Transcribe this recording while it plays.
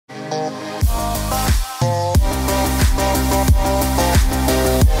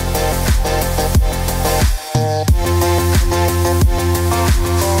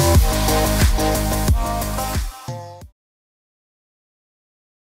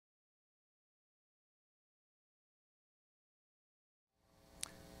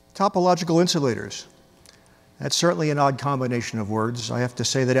Topological insulators. That's certainly an odd combination of words. I have to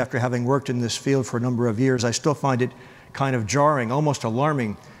say that after having worked in this field for a number of years, I still find it kind of jarring, almost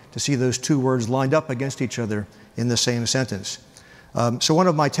alarming, to see those two words lined up against each other in the same sentence. So one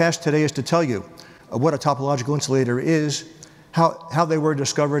of my tasks today is to tell you what a topological insulator is, how they were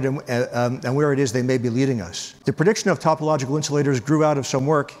discovered, and where it is they may be leading us. The prediction of topological insulators grew out of some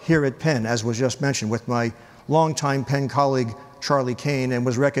work here at Penn, as was just mentioned, with my longtime Penn colleague, Charlie Kane, and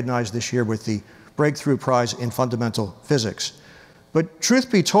was recognized this year with the Breakthrough Prize in Fundamental Physics. But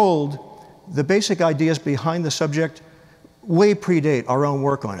truth be told, the basic ideas behind the subject way predate our own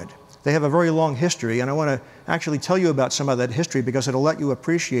work on it. They have a very long history, and I want to actually tell you about some of that history because it'll let you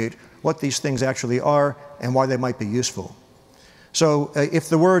appreciate what these things actually are and why they might be useful. So if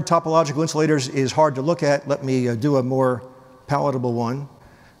the word topological insulators is hard to look at, let me do a more palatable one.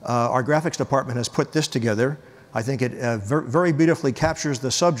 Our graphics department has put this together. I think it very beautifully captures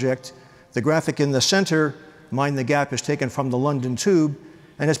the subject. The graphic in the center, Mind the Gap, is taken from the London Tube,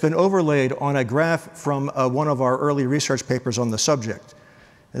 and it's been overlaid on a graph from one of our early research papers on the subject.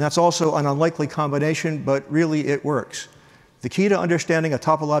 And that's also an unlikely combination, but really it works. The key to understanding a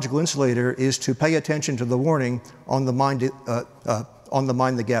topological insulator is to pay attention to the warning on the Mind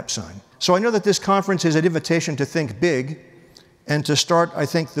the Gap sign. So I know that this conference is an invitation to think big, and to start, I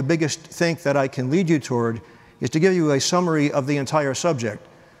think the biggest think that I can lead you toward is to give you a summary of the entire subject,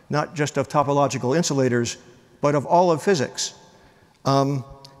 not just of topological insulators, but of all of physics.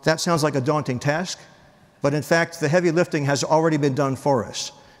 That sounds like a daunting task, but in fact, the heavy lifting has already been done for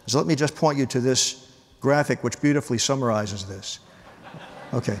us. So let me just point you to this graphic, which beautifully summarizes this.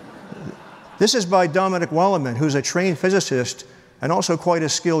 Okay. This is by Dominic Walleman, who's a trained physicist and also quite a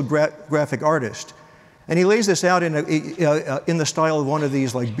skilled graphic artist. And he lays this out in the style of one of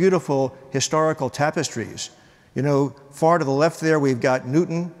these like beautiful historical tapestries. You know, far to the left there, we've got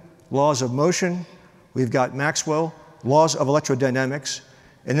Newton, laws of motion. We've got Maxwell, laws of electrodynamics.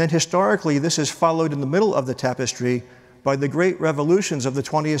 And then historically, this is followed in the middle of the tapestry by the great revolutions of the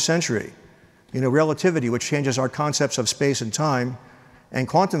 20th century. You know, relativity, which changes our concepts of space and time, and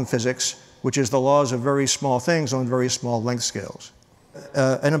quantum physics, which is the laws of very small things on very small length scales.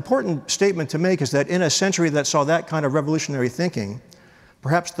 An important statement to make is that in a century that saw that kind of revolutionary thinking,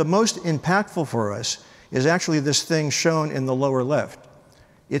 perhaps the most impactful for us is actually this thing shown in the lower left.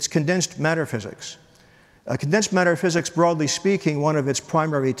 It's condensed matter physics. Condensed matter physics, broadly speaking, one of its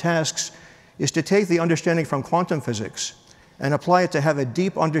primary tasks is to take the understanding from quantum physics and apply it to have a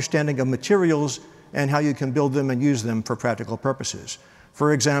deep understanding of materials and how you can build them and use them for practical purposes.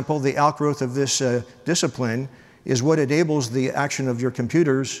 For example, the outgrowth of this discipline is what enables the action of your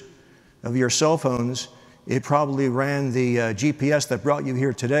computers, of your cell phones. It probably ran the GPS that brought you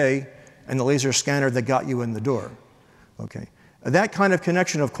here today and the laser scanner that got you in the door. Okay. That kind of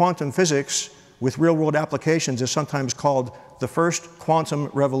connection of quantum physics with real-world applications is sometimes called the first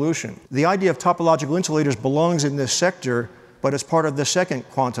quantum revolution. The idea of topological insulators belongs in this sector, but it's part of the second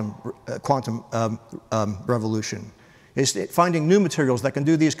quantum revolution. It's finding new materials that can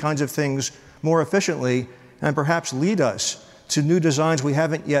do these kinds of things more efficiently and perhaps lead us to new designs we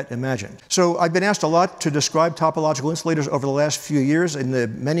haven't yet imagined. So I've been asked a lot to describe topological insulators over the last few years. In the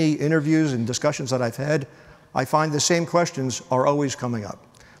many interviews and discussions that I've had, I find the same questions are always coming up.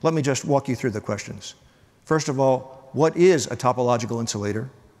 Let me just walk you through the questions. First of all, what is a topological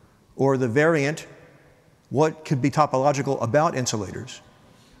insulator? Or the variant, what could be topological about insulators?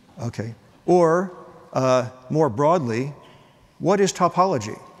 Okay. Or more broadly, what is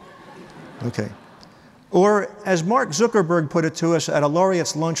topology? Okay. Or as Mark Zuckerberg put it to us at a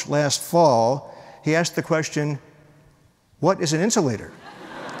laureate's lunch last fall, he asked the question, what is an insulator?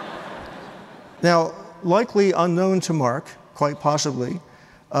 Now, likely unknown to Mark, quite possibly,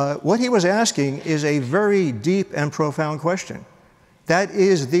 what he was asking is a very deep and profound question. That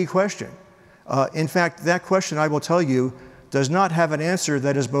is the question. In fact, that question, I will tell you, does not have an answer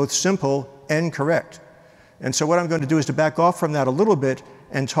that is both simple and correct. And so what I'm going to do is to back off from that a little bit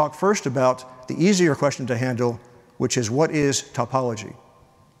and talk first about the easier question to handle, which is what is topology?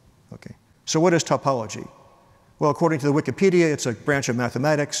 Okay. So what is topology? Well, according to the Wikipedia, it's a branch of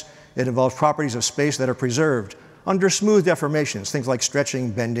mathematics. It involves properties of space that are preserved under smooth deformations, things like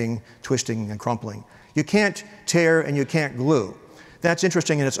stretching, bending, twisting, and crumpling. You can't tear and you can't glue. That's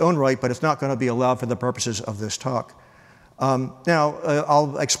interesting in its own right, but it's not going to be allowed for the purposes of this talk. Now,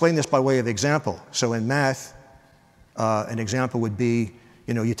 I'll explain this by way of example. So in math, an example would be,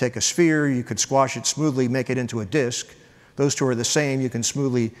 you know, you take a sphere, you could squash it smoothly, make it into a disk. Those two are the same. You can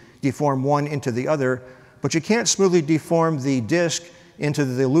smoothly deform one into the other, but you can't smoothly deform the disk into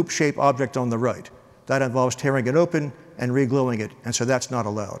the loop-shaped object on the right. That involves tearing it open, and re-gluing it, and so that's not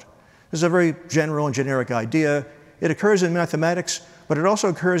allowed. This is a very general and generic idea. It occurs in mathematics, but it also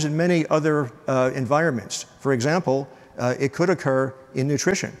occurs in many other environments. For example, it could occur in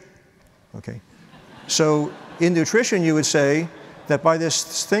nutrition. Okay? So in nutrition, you would say that by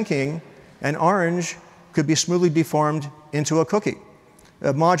this thinking, an orange could be smoothly deformed into a cookie,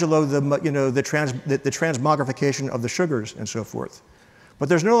 modulo the transmogrification of the sugars and so forth. But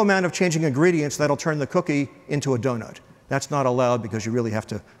there's no amount of changing ingredients that'll turn the cookie into a donut. That's not allowed because you really have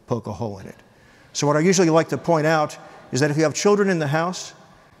to poke a hole in it. So what I usually like to point out is that if you have children in the house,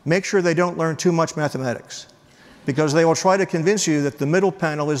 make sure they don't learn too much mathematics, because they will try to convince you that the middle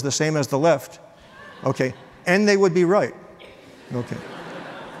panel is the same as the left, okay, and they would be right, okay.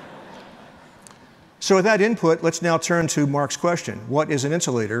 So with that input, let's now turn to Mark's question. What is an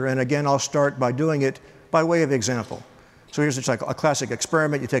insulator? And again, I'll start by doing it by way of example. So here's just like a classic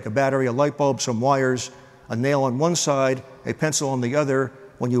experiment. You take a battery, a light bulb, some wires, a nail on one side, a pencil on the other.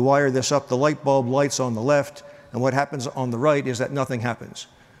 When you wire this up, the light bulb lights on the left, and what happens on the right is that nothing happens.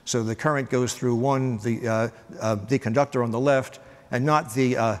 So the current goes through the conductor on the left, and not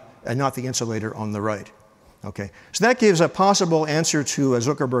the insulator on the right. Okay, so that gives a possible answer to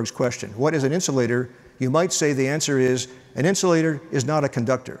Zuckerberg's question. What is an insulator? You might say the answer is an insulator is not a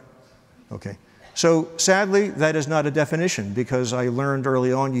conductor. Okay, so sadly, that is not a definition, because I learned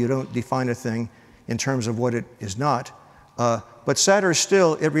early on you don't define a thing in terms of what it is not. But sadder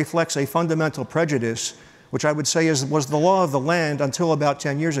still, it reflects a fundamental prejudice, which I would say was the law of the land until about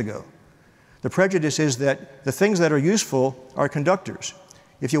 10 years ago. The prejudice is that the things that are useful are conductors.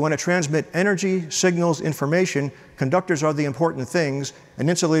 If you want to transmit energy, signals, information, conductors are the important things, and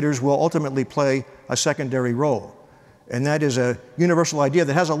insulators will ultimately play a secondary role. And that is a universal idea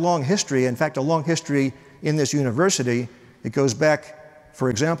that has a long history, in fact, a long history in this university. It goes back, for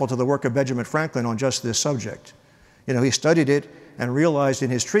example, to the work of Benjamin Franklin on just this subject. You know, he studied it and realized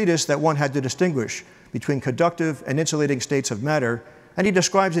in his treatise that one had to distinguish between conductive and insulating states of matter, and he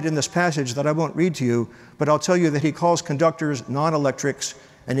describes it in this passage that I won't read to you, but I'll tell you that he calls conductors non-electrics,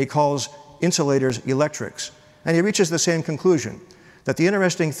 and he calls insulators electrics. And he reaches the same conclusion, that the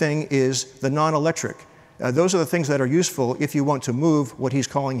interesting thing is the non-electric. Those are the things that are useful if you want to move what he's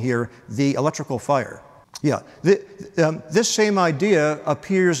calling here the electrical fire. Yeah, this same idea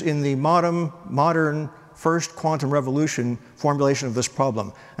appears in the modern first quantum revolution formulation of this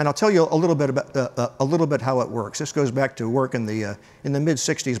problem. And I'll tell you a little bit how it works. This goes back to work in the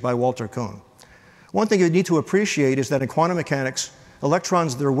mid-60s by Walter Kohn. One thing you need to appreciate is that in quantum mechanics,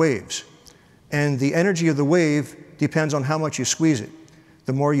 electrons, they're waves. And the energy of the wave depends on how much you squeeze it.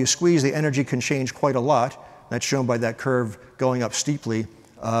 The more you squeeze, the energy can change quite a lot. That's shown by that curve going up steeply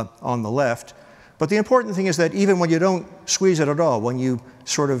on the left. But the important thing is that even when you don't squeeze it at all, when you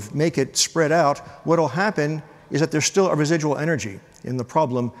sort of make it spread out, what will happen is that there's still a residual energy in the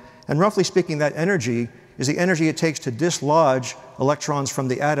problem. And roughly speaking, that energy is the energy it takes to dislodge electrons from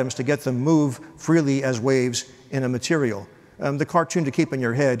the atoms to get them move freely as waves in a material. The cartoon to keep in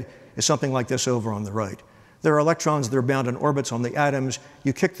your head is something like this over on the right. There are electrons that are bound in orbits on the atoms.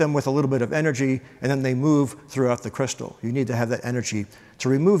 You kick them with a little bit of energy, and then they move throughout the crystal. You need to have that energy to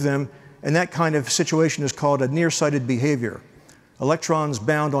remove them, and that kind of situation is called a nearsighted behavior. Electrons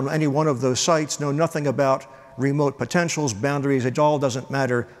bound on any one of those sites know nothing about remote potentials, boundaries. It all doesn't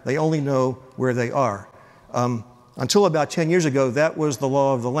matter. They only know where they are. Until about 10 years ago, that was the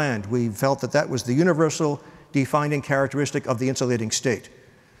law of the land. We felt that that was the universal defining characteristic of the insulating state.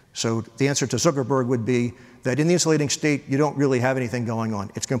 So the answer to Zuckerberg would be that in the insulating state, you don't really have anything going on.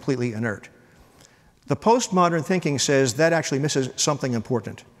 It's completely inert. The postmodern thinking says that actually misses something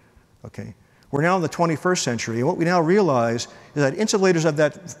important. Okay? We're now in the 21st century, and what we now realize is that insulators of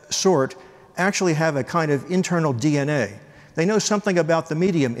that sort actually have a kind of internal DNA. They know something about the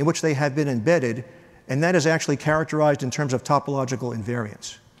medium in which they have been embedded, and that is actually characterized in terms of topological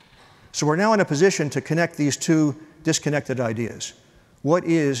invariance. So we're now in a position to connect these two disconnected ideas. What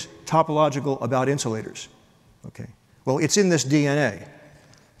is topological about insulators? Okay. Well, it's in this DNA.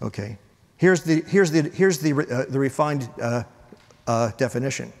 Okay. Here's the refined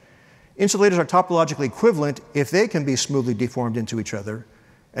definition. Insulators are topologically equivalent if they can be smoothly deformed into each other,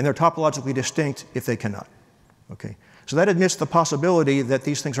 and they're topologically distinct if they cannot. Okay. So that admits the possibility that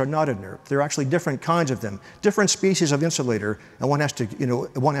these things are not inert. There are actually different kinds of them, different species of insulator, and one has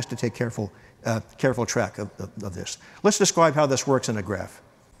to take careful track of this. Let's describe how this works in a graph.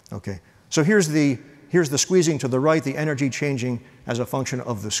 Okay. So here's the squeezing to the right, the energy changing as a function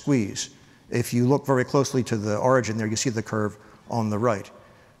of the squeeze. If you look very closely to the origin there, you see the curve on the right.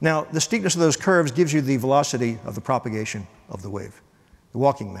 Now, the steepness of those curves gives you the velocity of the propagation of the wave, the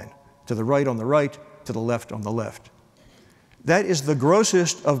walking men, to the right on the right, to the left on the left. That is the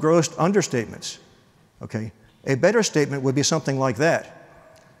grossest of gross understatements. Okay? A better statement would be something like that.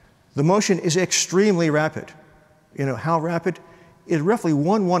 The motion is extremely rapid. You know, how rapid? It's roughly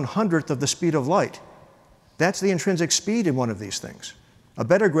 1/100th of the speed of light. That's the intrinsic speed in one of these things. A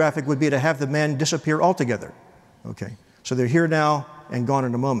better graphic would be to have the men disappear altogether. Okay? So they're here now and gone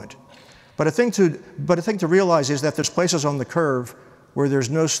in a moment. But a thing to realize is that there's places on the curve where there's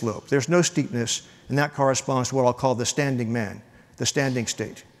no slope, there's no steepness, and that corresponds to what I'll call the standing man, the standing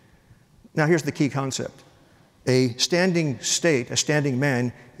state. Now here's the key concept. A standing state, a standing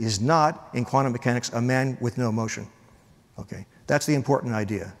man, is not, in quantum mechanics, a man with no motion. Okay? That's the important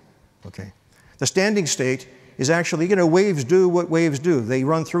idea. Okay? The standing state is actually, you know, waves do what waves do. They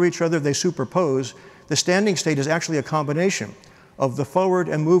run through each other, they superpose. The standing state is actually a combination of the forward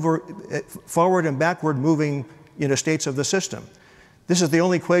and backward moving, you know, states of the system. This is the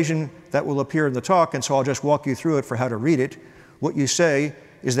only equation that will appear in the talk, and so I'll just walk you through it for how to read it. What you say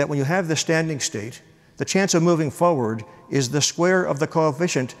is that when you have the standing state, the chance of moving forward is the square of the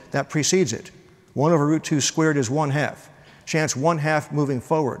coefficient that precedes it. 1/√2 squared is 1/2. Chance 1/2 moving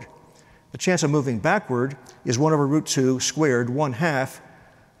forward. The chance of moving backward is 1/√2 squared, 1/2,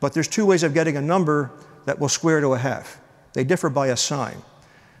 but there's two ways of getting a number that will square to a half. They differ by a sign.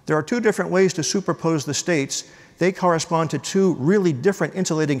 There are two different ways to superpose the states. They correspond to two really different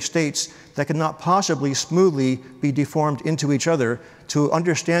insulating states that cannot possibly smoothly be deformed into each other. To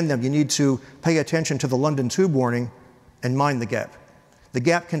understand them, you need to pay attention to the London tube warning and mind the gap. The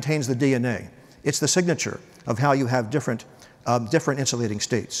gap contains the DNA. It's the signature of how you have different insulating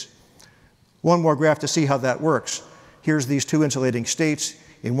states. One more graph to see how that works. Here's these two insulating states.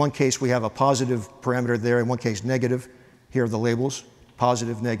 In one case, we have a positive parameter there, in one case, negative. Here are the labels,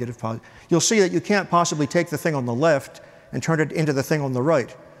 positive, negative, positive. You'll see that you can't possibly take the thing on the left and turn it into the thing on the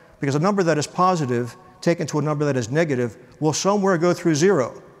right, because a number that is positive taken to a number that is negative will somewhere go through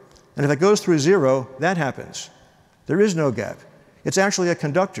zero. And if it goes through zero, that happens. There is no gap. It's actually a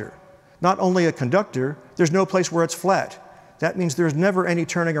conductor. Not only a conductor, there's no place where it's flat. That means there's never any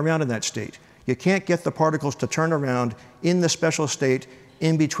turning around in that state. You can't get the particles to turn around in the special state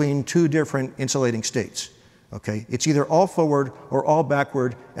in between two different insulating states. Okay? It's either all forward or all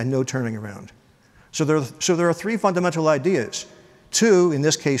backward and no turning around. So there are three fundamental ideas. Two, in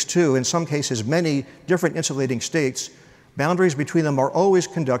this case two, in some cases many different insulating states. Boundaries between them are always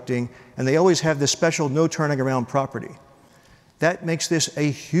conducting, and they always have this special no turning around property. That makes this a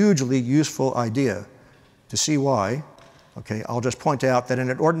hugely useful idea. To see why, okay, I'll just point out that in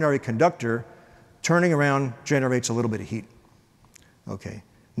an ordinary conductor, turning around generates a little bit of heat. Okay.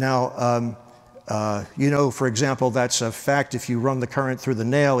 Now, you know, for example, that's a fact. If you run the current through the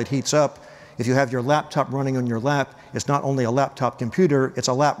nail, it heats up. If you have your laptop running on your lap, it's not only a laptop computer, it's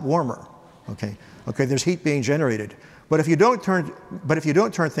a lap warmer. Okay. Okay, there's heat being generated. But if you don't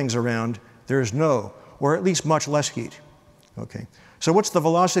turn things around, there's no, or at least much less heat. Okay. So what's the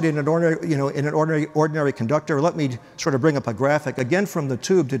velocity in an ordinary conductor? Let me sort of bring up a graphic again from the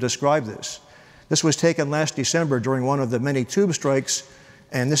tube to describe this. This was taken last December during one of the many tube strikes,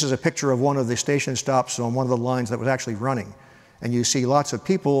 and this is a picture of one of the station stops on one of the lines that was actually running. And you see lots of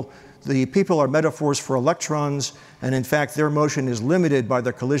people. The people are metaphors for electrons, and in fact their motion is limited by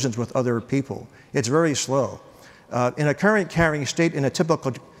their collisions with other people. It's very slow. In a current carrying state in a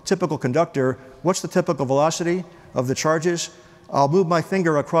typical conductor, what's the typical velocity of the charges? I'll move my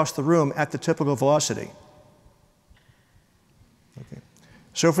finger across the room at the typical velocity. Okay.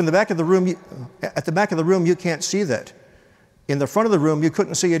 So from the back of the room, at the back of the room, you can't see that. In the front of the room, you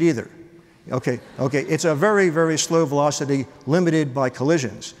couldn't see it either. Okay, okay, it's a very, very slow velocity limited by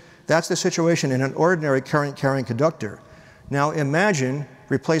collisions. That's the situation in an ordinary current carrying conductor. Now imagine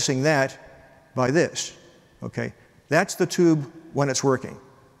replacing that by this. Okay, that's the tube when it's working.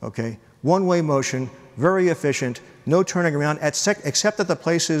 Okay, one-way motion, very efficient, no turning around except at the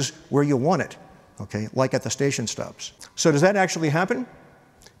places where you want it. Okay, like at the station stops. So does that actually happen?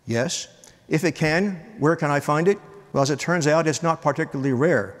 Yes. If it can, where can I find it? Well, as it turns out, it's not particularly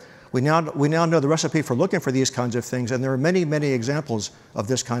rare. We now know the recipe for looking for these kinds of things, and there are many, many examples of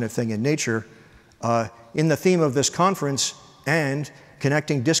this kind of thing in nature. In the theme of this conference and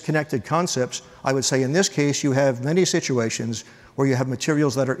connecting disconnected concepts, I would say in this case you have many situations where you have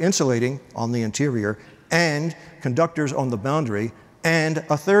materials that are insulating on the interior and conductors on the boundary, and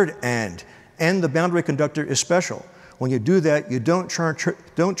a third and the boundary conductor is special. When you do that, you don't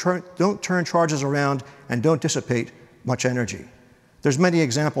turn charges around and don't dissipate much energy. There's many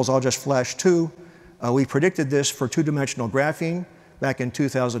examples. I'll just flash two. We predicted this for two-dimensional graphene back in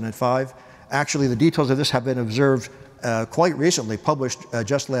 2005. Actually, the details of this have been observed quite recently, published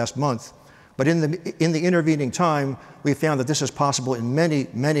just last month. But in the intervening time, we found that this is possible in many,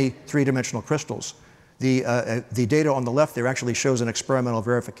 many three-dimensional crystals. The data on the left there actually shows an experimental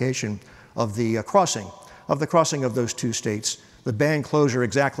verification of the crossing of those two states, the band closure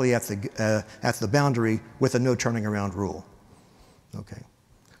exactly at the boundary with a no turning around rule. Okay.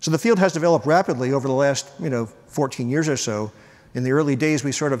 So the field has developed rapidly over the last 14 years or so. In the early days,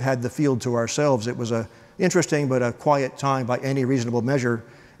 we sort of had the field to ourselves. It was an interesting but a quiet time by any reasonable measure.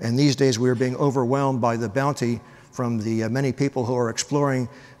 And these days, we are being overwhelmed by the bounty from the many people who are exploring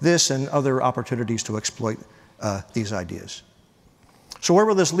this and other opportunities to exploit these ideas. So where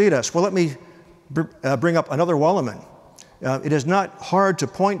will this lead us? Well, let me bring up another Walleman. It is not hard to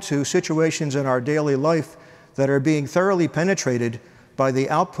point to situations in our daily life that are being thoroughly penetrated by the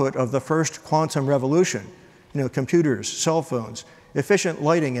output of the first quantum revolution. Computers, cell phones, efficient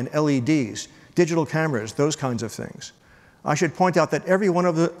lighting and LEDs, digital cameras, those kinds of things. I should point out that every one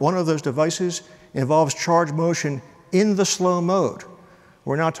of those devices involves charge motion in the slow mode.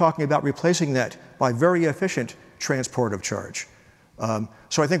 We're now talking about replacing that by very efficient transport of charge.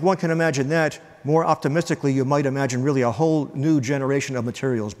 So I think one can imagine that. More optimistically, you might imagine really a whole new generation of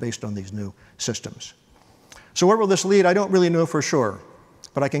materials based on these new systems. So where will this lead? I don't really know for sure,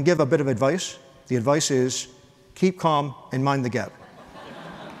 but I can give a bit of advice. The advice is keep calm and mind the gap.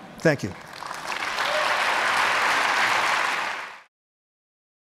 Thank you.